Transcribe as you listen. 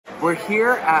We're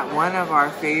here at one of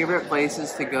our favorite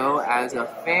places to go as a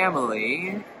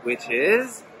family, which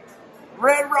is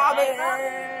Red Robin!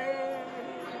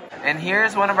 And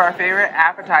here's one of our favorite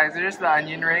appetizers, the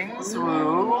onion rings.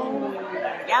 Woo!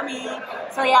 Yummy!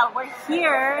 So yeah, we're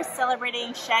here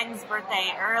celebrating Sheng's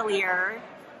birthday earlier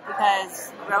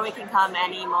because Roee can come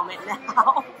any moment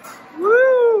now.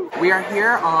 Woo! We are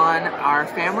here on our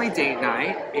family date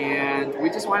night, and we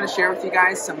just want to share with you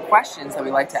guys some questions that we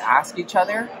like to ask each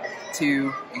other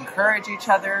to encourage each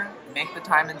other, make the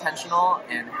time intentional,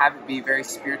 and have it be very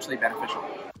spiritually beneficial.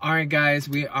 All right, guys,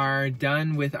 we are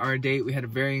done with our date. We had a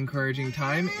very encouraging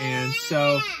time, and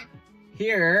so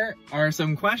here are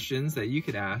some questions that you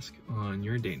could ask on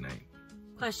your date night.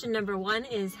 Question number 1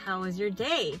 is, how was your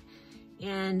day?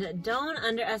 And don't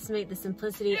underestimate the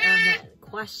simplicity of that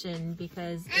question,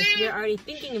 because if you're already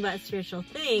thinking about spiritual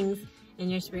things and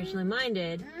you're spiritually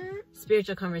minded,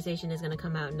 spiritual conversation is going to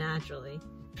come out naturally.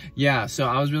 Yeah, so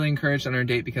I was really encouraged on our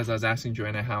date because I was asking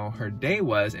Joanna how her day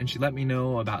was, and she let me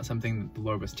know about something that the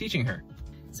Lord was teaching her.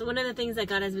 So one of the things that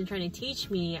God has been trying to teach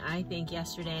me, I think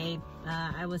yesterday,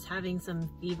 I was having some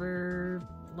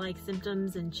fever-like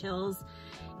symptoms and chills.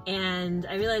 And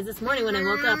I realized this morning when I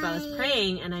woke up, I was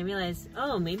praying and I realized,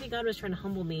 oh, maybe God was trying to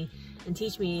humble me and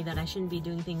teach me that I shouldn't be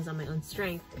doing things on my own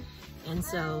strength. And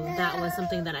so that was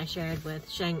something that I shared with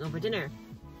Sheng over dinner.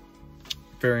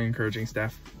 Very encouraging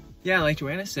stuff. Yeah, like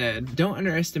Joanna said, don't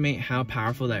underestimate how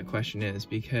powerful that question is,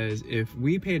 because if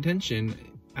we pay attention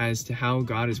as to how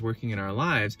God is working in our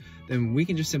lives, then we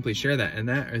can just simply share that, and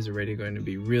that is already going to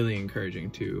be really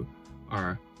encouraging to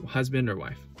our husband or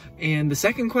wife. And the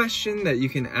second question that you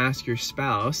can ask your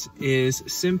spouse is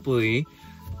simply,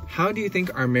 how do you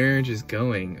think our marriage is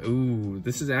going? Ooh,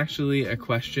 this is actually a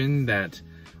question that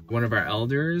one of our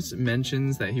elders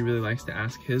mentions that he really likes to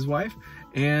ask his wife.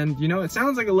 And you know, it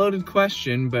sounds like a loaded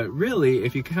question, but really,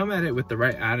 if you come at it with the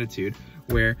right attitude,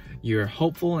 where you're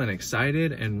hopeful and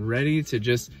excited and ready to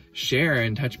just share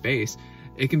and touch base,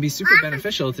 it can be super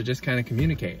beneficial to just kind of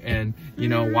communicate. And you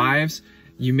know, wives,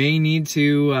 you may need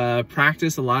to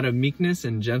practice a lot of meekness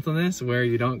and gentleness, where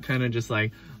you don't kind of just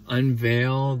like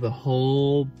unveil the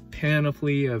whole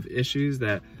panoply of issues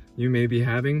that you may be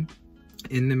having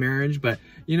in the marriage, but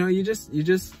you know, you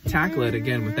just tackle it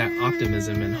again with that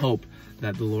optimism and hope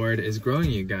that the Lord is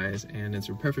growing you guys, and it's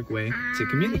a perfect way to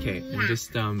communicate and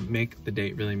just make the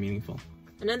date really meaningful.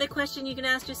 Another question you can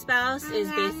ask your spouse is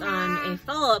based on a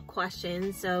follow-up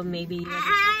question. So maybe you guys are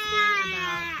texting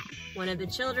about one of the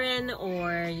children,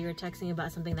 or you were texting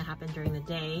about something that happened during the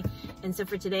day. And so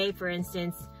for today, for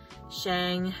instance,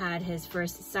 Sheng had his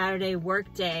first Saturday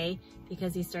work day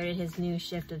because he started his new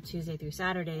shift of Tuesday through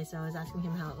Saturday. So I was asking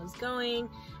him how it was going,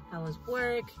 how was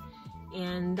work,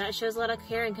 and that shows a lot of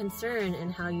care and concern in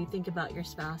how you think about your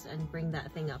spouse and bring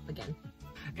that thing up again.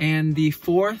 And the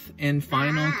fourth and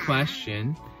final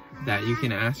question that you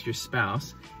can ask your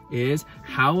spouse is,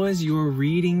 how was your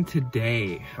reading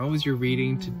today? How was your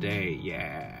reading today?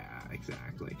 Yeah,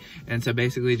 exactly. And so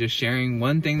basically just sharing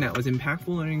one thing that was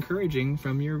impactful and encouraging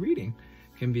from your reading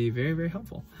can be very, very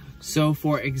helpful. So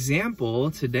for example,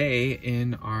 today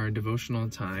in our devotional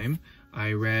time,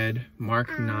 I read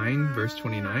Mark 9 verse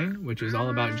 29, which is all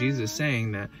about Jesus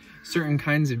saying that certain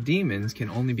kinds of demons can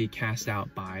only be cast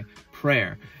out by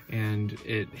prayer. And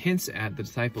it hints at the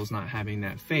disciples not having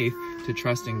that faith to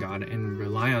trust in God and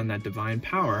rely on that divine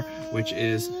power, which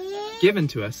is given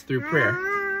to us through prayer.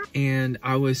 And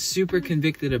I was super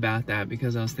convicted about that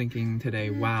because I was thinking today,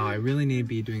 wow, I really need to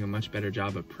be doing a much better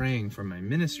job of praying for my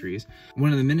ministries.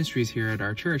 One of the ministries here at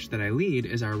our church that I lead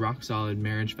is our Rock Solid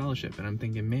Marriage Fellowship. And I'm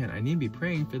thinking, man, I need to be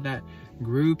praying for that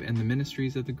group and the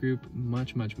ministries of the group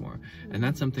much, much more. And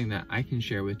that's something that I can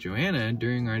share with Joanna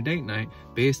during our date night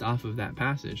based off of that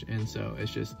passage. And so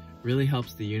it's just really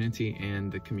helps the unity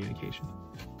and the communication.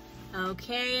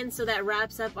 Okay, and so that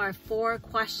wraps up our 4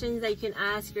 questions that you can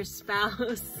ask your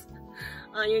spouse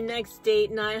on your next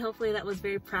date night. Hopefully that was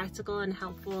very practical and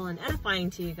helpful and edifying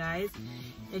to you guys.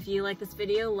 If you like this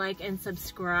video, like and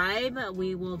subscribe.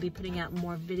 We will be putting out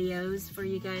more videos for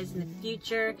you guys in the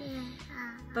future.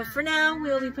 But for now, we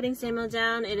will be putting Samuel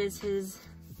down. It is his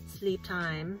sleep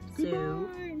time. So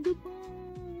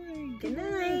good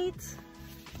night.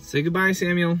 Say goodbye,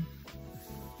 Samuel.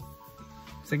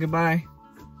 Say goodbye.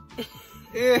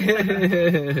 All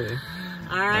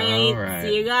right.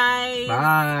 See you guys.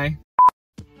 Bye.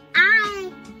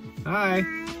 Hi. Hi.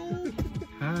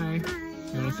 Hi.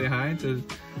 You want to say hi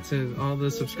to all the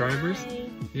subscribers? Hi.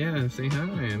 Yeah, say hi.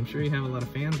 I'm sure you have a lot of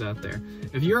fans out there.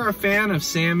 If you're a fan of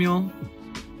Samuel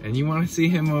and you want to see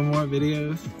him on more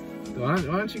videos, why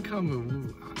don't you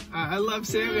come? I love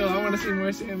Samuel. I want to see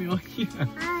more Samuel. Yeah.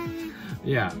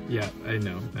 Yeah, I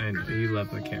know. You love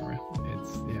the camera.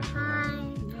 It's, yeah.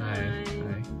 Hi.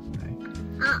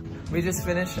 We just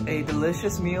finished a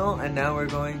delicious meal and now we're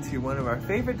going to one of our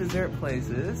favorite dessert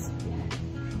places.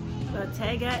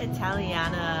 Bottega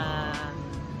Italiana.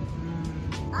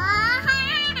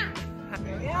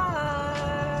 Here we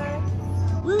are.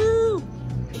 Woo!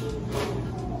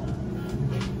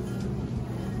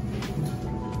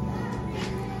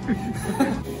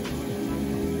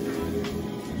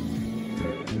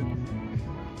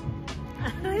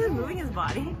 He's moving his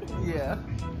body. Yeah.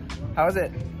 How is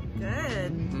it?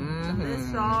 Good. Mm-hmm.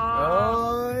 It's soft.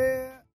 Oh,